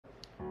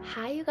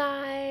Hi you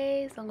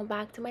guys, welcome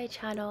back to my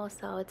channel.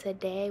 So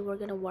today we're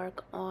gonna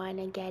work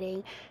on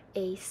getting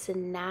a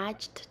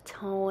snatched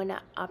tone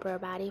upper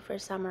body for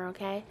summer.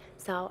 Okay,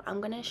 so I'm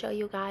gonna show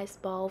you guys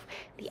both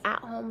the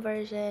at-home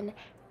version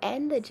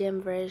and the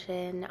gym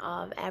version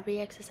of every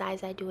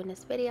exercise I do in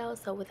this video.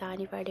 So without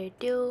any further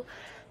ado,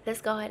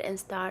 let's go ahead and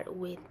start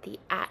with the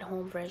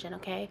at-home version.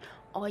 Okay,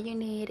 all you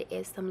need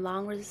is some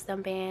long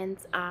resistance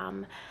bands.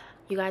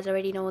 You guys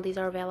already know these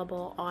are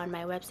available on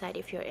my website.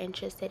 If you're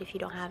interested, if you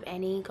don't have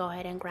any, go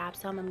ahead and grab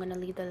some. I'm gonna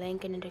leave the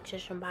link in the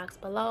description box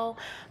below.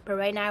 But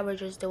right now we're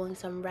just doing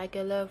some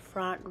regular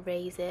front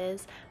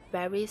raises,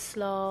 very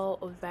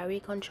slow, very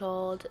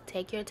controlled.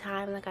 Take your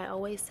time, like I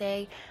always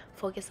say.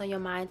 Focus on your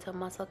mind to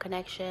muscle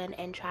connection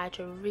and try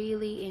to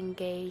really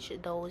engage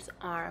those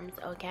arms.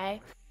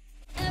 Okay,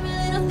 every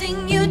little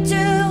thing you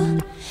do,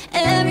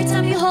 every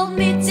time you hold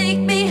me, take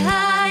me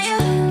higher,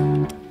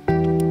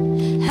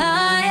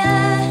 higher.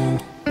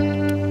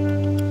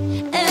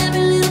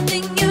 Every little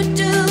thing you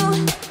do,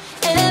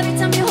 every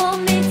time you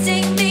hold me,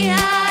 take me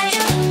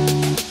higher,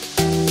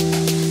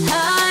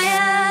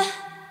 higher.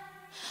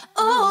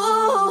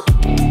 Oh.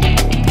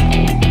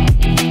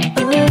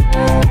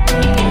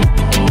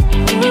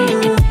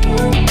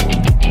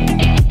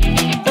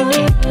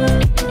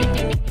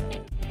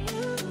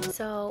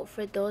 So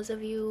for those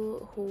of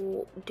you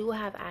who do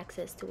have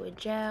access to a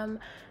gym,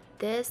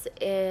 this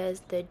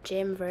is the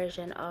gym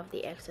version of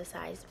the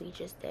exercise we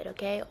just did.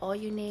 Okay, all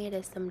you need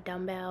is some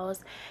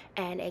dumbbells,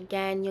 and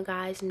again, you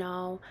guys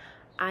know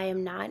I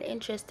am not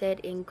interested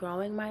in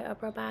growing my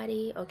upper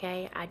body.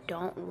 Okay, I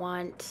don't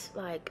want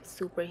like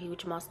super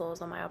huge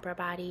muscles on my upper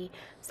body,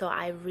 so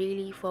I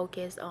really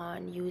focus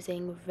on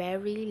using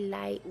very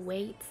light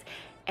weights,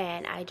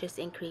 and I just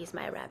increase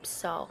my reps.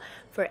 So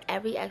for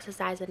every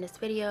exercise in this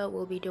video,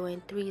 we'll be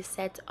doing 3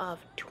 sets of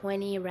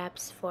 20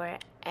 reps for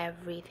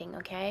everything.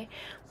 Okay,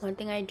 one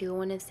thing I do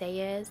want to say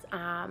is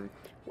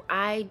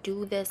I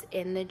do this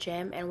in the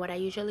gym, and what I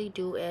usually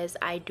do is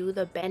I do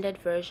the banded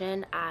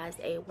version as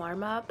a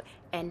warm-up,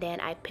 and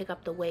then I pick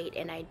up the weight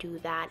and I do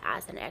that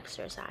as an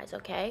exercise.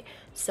 Okay,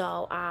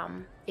 so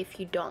if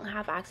you don't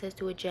have access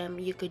to a gym,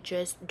 you could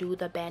just do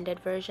the banded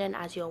version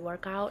as your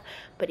workout.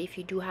 But if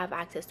you do have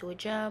access to a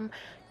gym,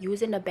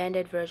 using the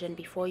banded version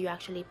before you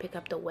actually pick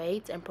up the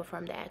weights and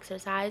perform the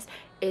exercise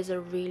is a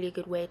really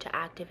good way to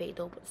activate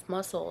those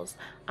muscles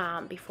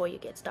before you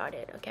get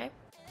started. Okay,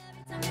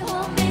 Every time you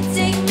hold me,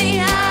 take me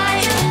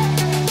higher,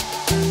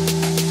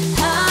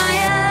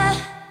 higher.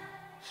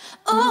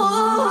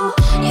 Oh,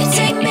 you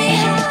take me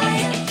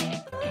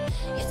higher.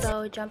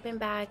 so jumping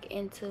back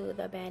into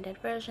the banded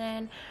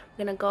version,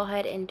 we're gonna go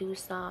ahead and do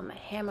some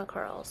hammer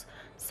curls.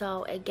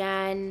 So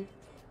again,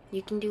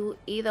 you can do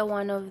either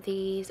one of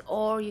these,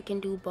 or you can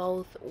do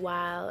both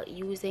while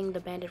using the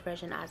banded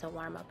version as a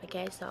warm-up.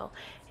 Okay, so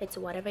it's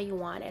whatever you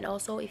want. And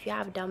also, if you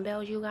have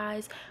dumbbells, you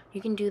guys,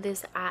 you can do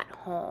this at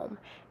home.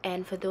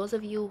 And for those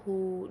of you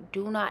who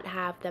do not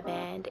have the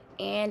band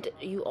and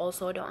you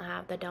also don't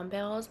have the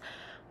dumbbells,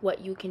 what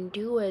you can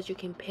do is you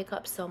can pick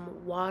up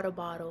some water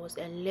bottles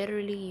and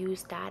literally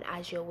use that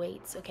as your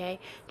weights. Okay,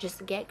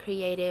 just get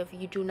creative.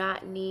 You do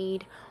not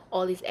need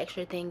all these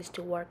extra things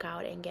to work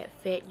out and get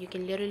fit. You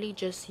can literally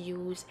just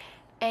use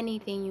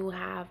anything you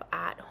have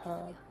at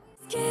home.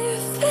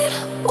 Give it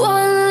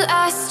one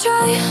last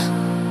try.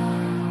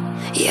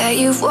 Yeah,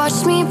 you've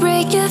watched me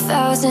break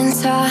 1,000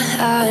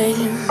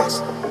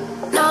 times.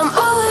 Now I'm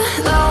all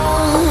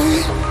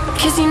alone,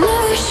 'cause you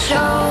never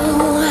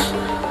show.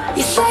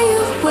 You say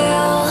you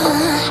will,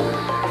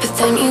 but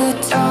then you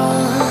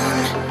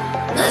don't.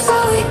 That's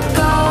how it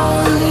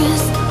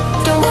goes.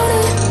 Don't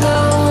wanna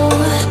know.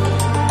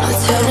 I'm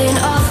turning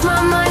off my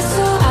mind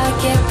so I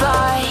get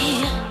by.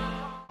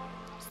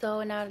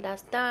 So now that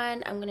that's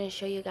done, I'm gonna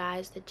show you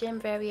guys the gym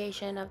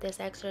variation of this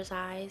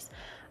exercise.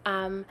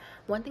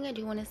 One thing I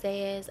do want to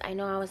say is, I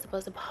know I was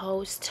supposed to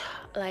post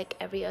like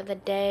every other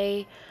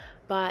day,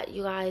 but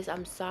you guys,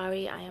 I'm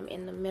sorry, I am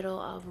in the middle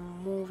of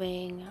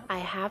moving. I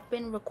have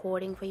been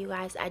recording for you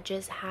guys, I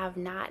just have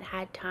not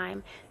had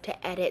time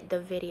to edit the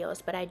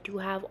videos, but I do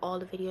have all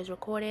the videos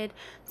recorded,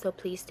 so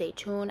please stay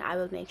tuned. I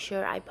will make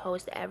sure I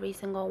post every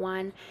single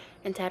one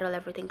and title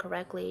everything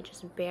correctly.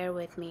 Just bear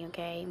with me.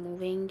 Okay,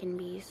 moving can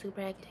be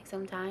super hectic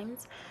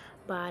sometimes,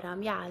 but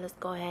yeah, let's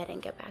go ahead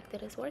and get back to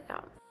this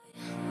workout.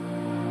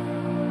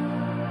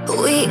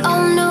 We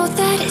all know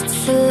that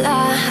it's a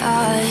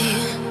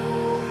lie.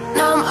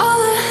 Now I'm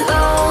all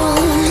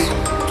alone,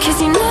 'cause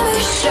you never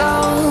show.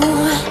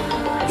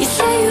 You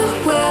say you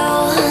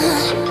will,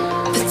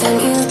 but then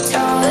you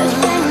don't.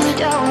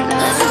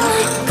 That's how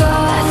it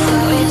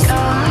goes.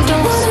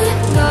 Don't wanna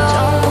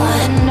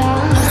know.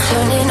 I'm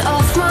turning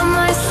off my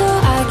mind so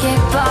I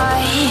get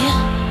by.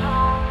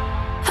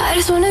 I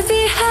just wanna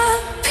be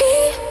happy,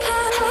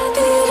 happy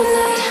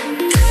tonight.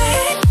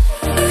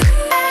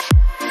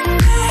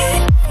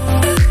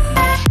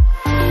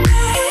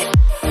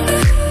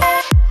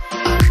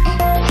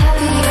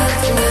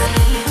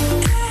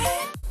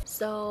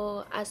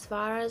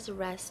 far as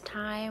rest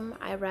time,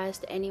 I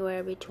rest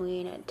anywhere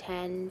between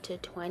 10 to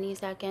 20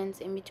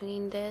 seconds in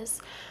between this,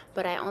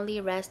 but I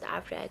only rest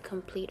after I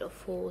complete a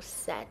full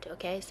set.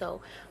 Okay, so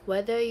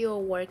whether you're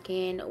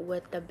working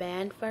with the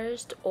band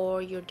first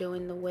or you're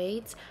doing the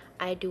weights,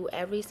 I do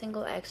every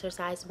single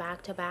exercise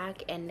back to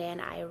back and then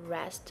I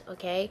rest,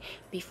 okay,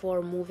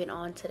 before moving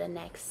on to the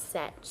next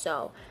set.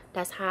 So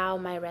that's how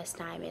my rest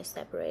time is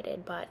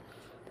separated. But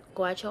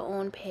go at your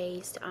own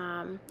pace.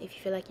 If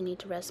you feel like you need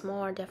to rest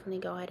more, definitely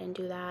go ahead and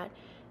do that.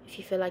 If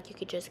you feel like you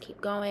could just keep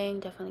going,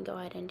 definitely go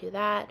ahead and do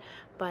that.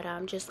 But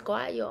just go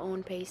at your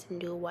own pace and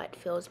do what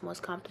feels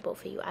most comfortable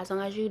for you, as long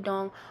as you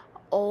don't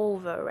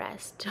over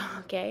rest.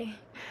 Okay.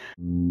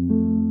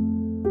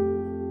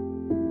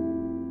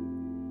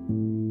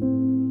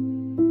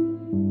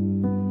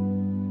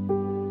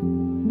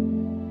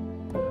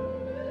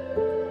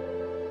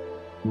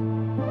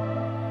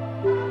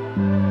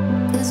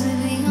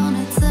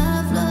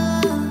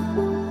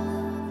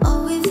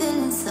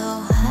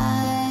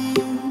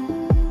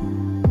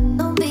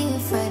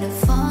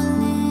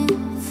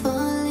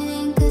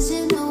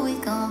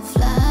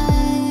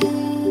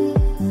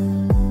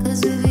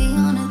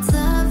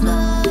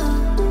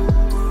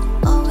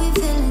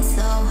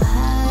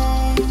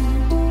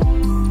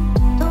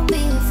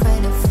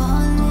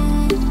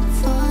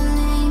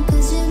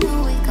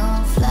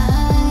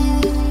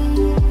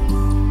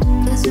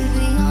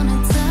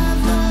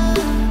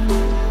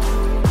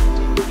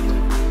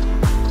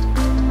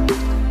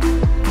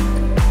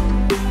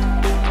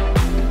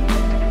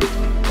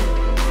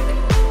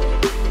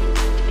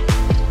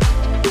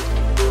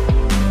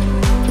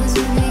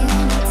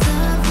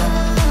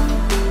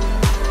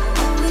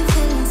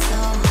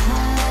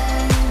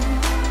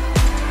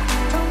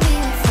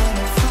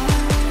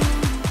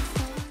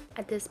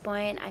 This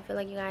point, I feel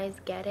like you guys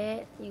get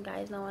it. You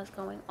guys know what's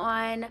going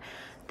on.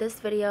 This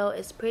video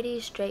is pretty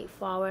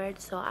straightforward,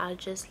 so I'll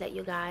just let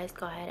you guys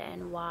go ahead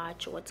and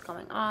watch what's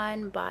going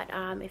on. But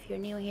if you're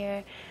new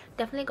here,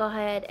 definitely go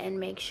ahead and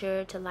make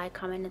sure to like,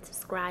 comment, and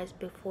subscribe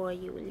before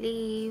you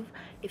leave.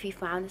 If you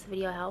found this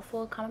video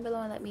helpful, comment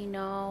below and let me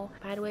know.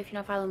 By the way, if you're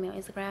not following me on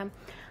Instagram,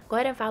 go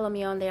ahead and follow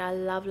me on there. I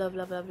love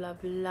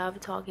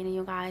talking to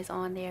you guys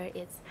on there.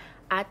 It's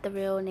at the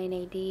real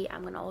Nene D.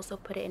 I'm gonna also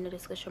put it in the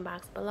description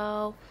box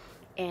below.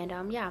 And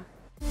yeah.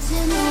 Cause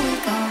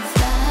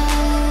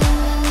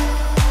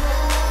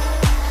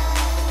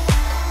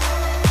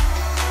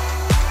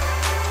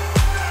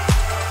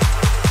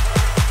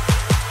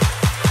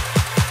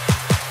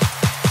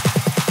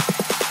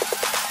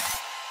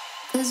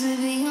we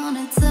be on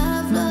a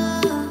tough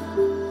love.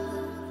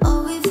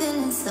 Oh, we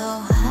feeling so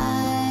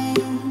high.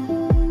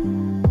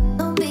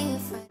 Don't be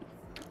afraid.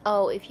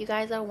 Oh, if you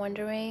guys are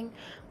wondering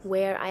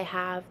where I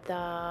have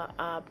the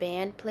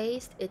band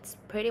placed, it's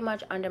pretty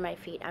much under my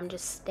feet. I'm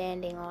just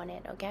standing on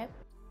it, okay?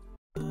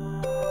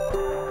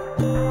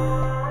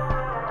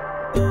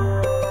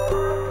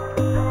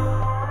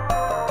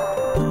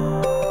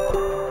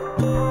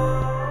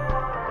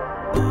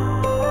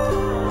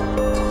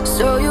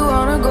 So you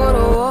wanna go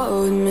to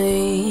war with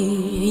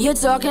me? You're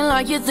talking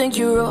like you think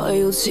you're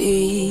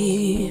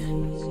royalty.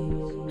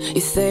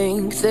 You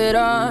think that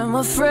I'm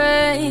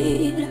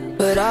afraid,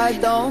 but I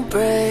don't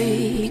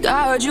break.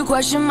 I heard you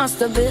question my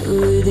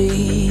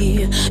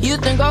stability. You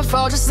think I'll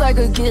fall just like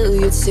a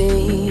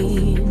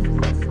guillotine,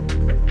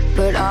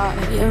 but I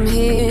am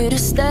here to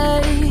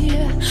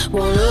stay,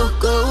 won't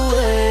look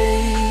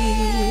away.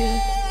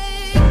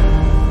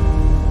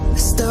 The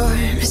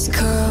storm is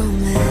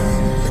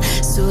coming,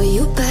 so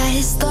you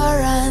better start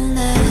running.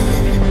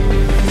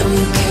 No,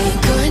 you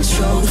can't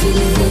control, feel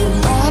it in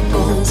my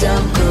bones.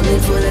 I'm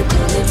coming for the,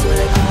 coming for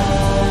the.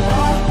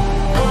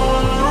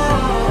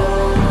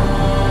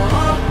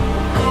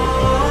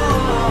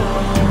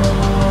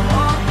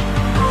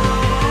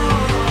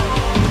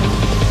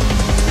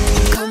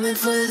 Coming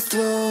for the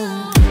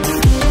throne.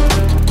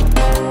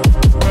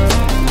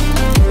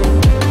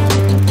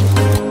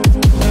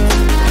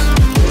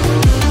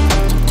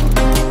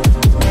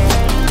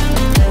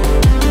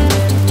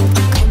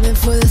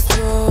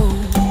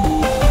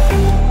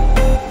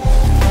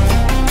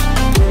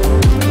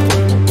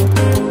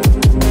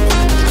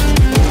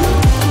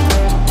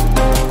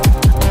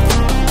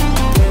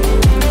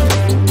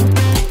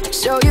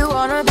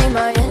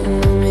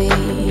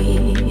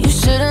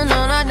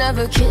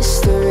 Kiss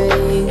the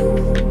rain.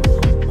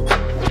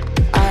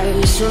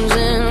 Ice runs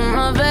in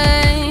my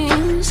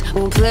veins.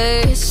 Won't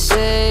play it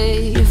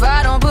safe.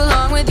 I don't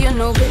belong with your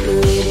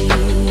nobility.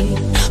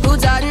 Who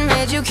died and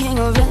made you king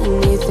of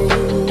anything?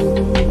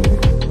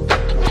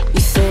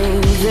 You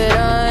think that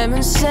I'm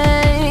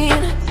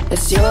insane?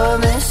 That's your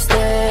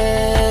mistake.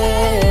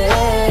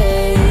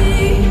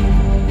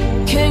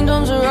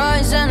 Kingdoms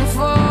rise and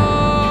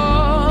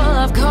fall.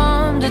 I've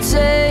come to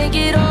take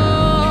it all.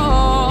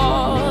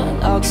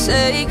 I'll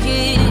take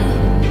it.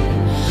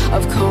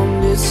 I've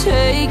come to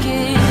take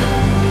it.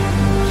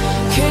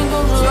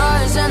 Kingdoms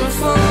rise and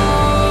fall.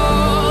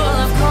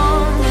 I've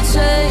come to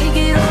take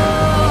it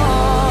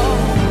all.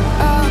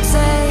 I'll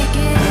take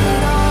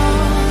it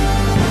all.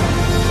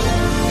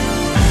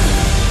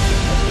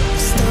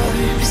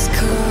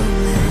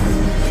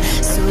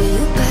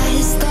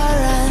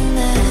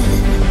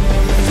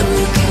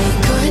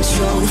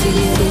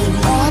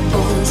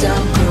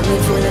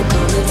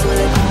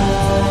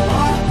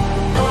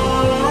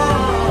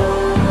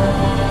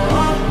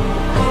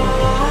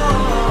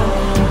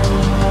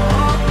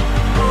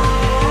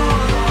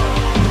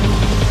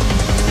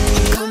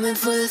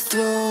 the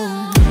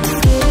throne.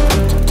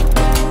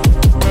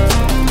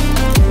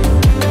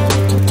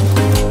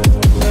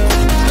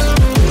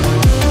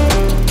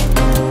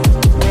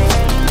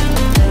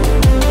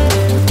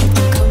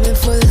 Coming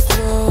for the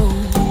throne.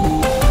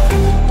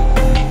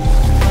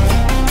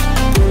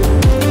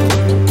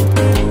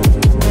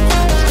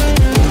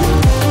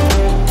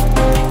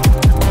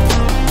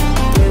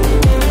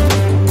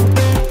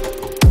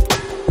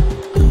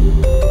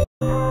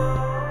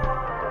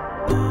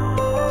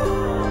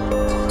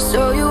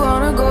 So you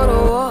wanna go to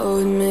war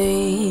with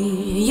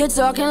me? You're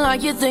talking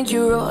like you think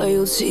you're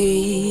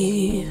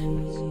royalty.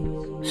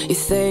 You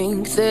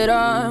think that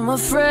I'm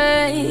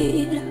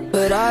afraid,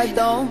 but I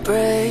don't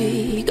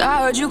break.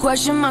 I heard you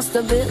question my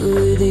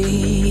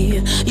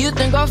stability. You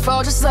think I'll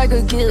fall just like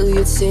a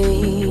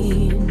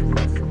guillotine,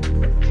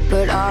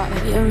 but I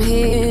am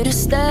here to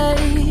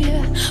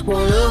stay,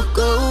 won't look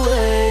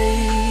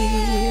away.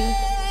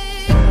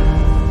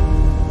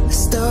 The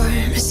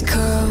storm is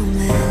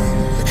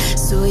coming,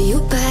 so you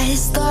better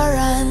start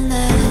running.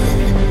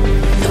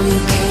 No, you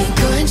can't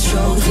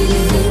control, feel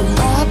it in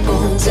my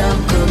bones. I'm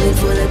coming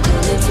for the,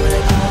 coming for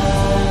the.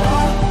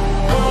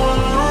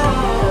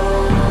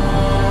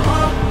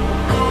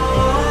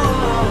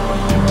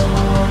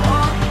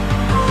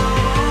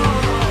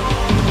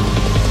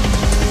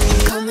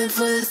 Coming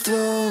for the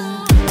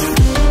throne.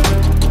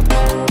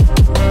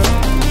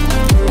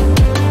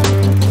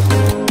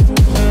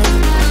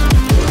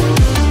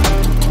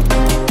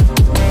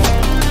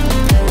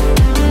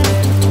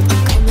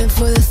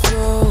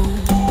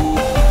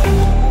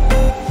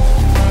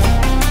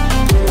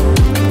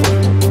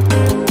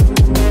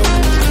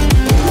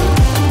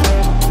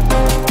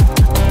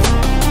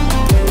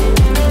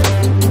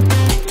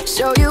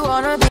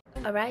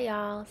 Alright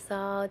y'all,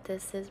 so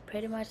this is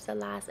pretty much the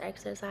last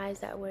exercise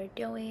that we're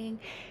doing.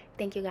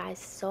 Thank you guys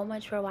so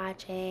much for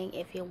watching.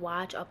 If you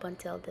watch up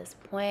until this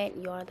point,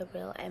 you're the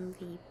real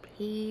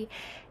MVP.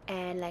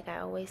 And like I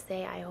always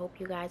say, I hope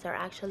you guys are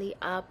actually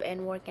up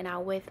and working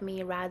out with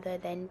me rather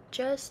than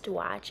just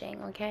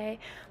watching, okay?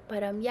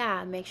 But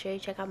yeah, make sure you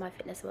check out my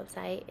fitness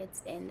website.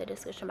 It's in the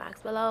description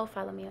box below.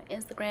 Follow me on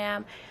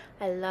Instagram.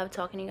 I love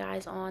talking to you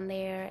guys on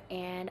there,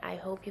 and I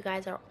hope you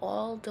guys are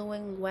all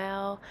doing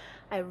well.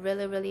 I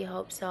really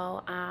hope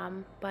so.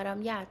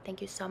 But yeah,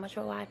 thank you so much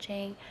for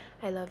watching.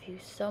 I love you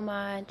so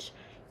much,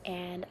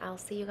 and I'll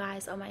see you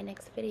guys on my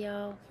next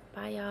video.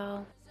 Bye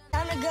y'all.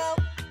 Time to go.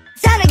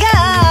 Time to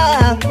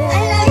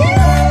go.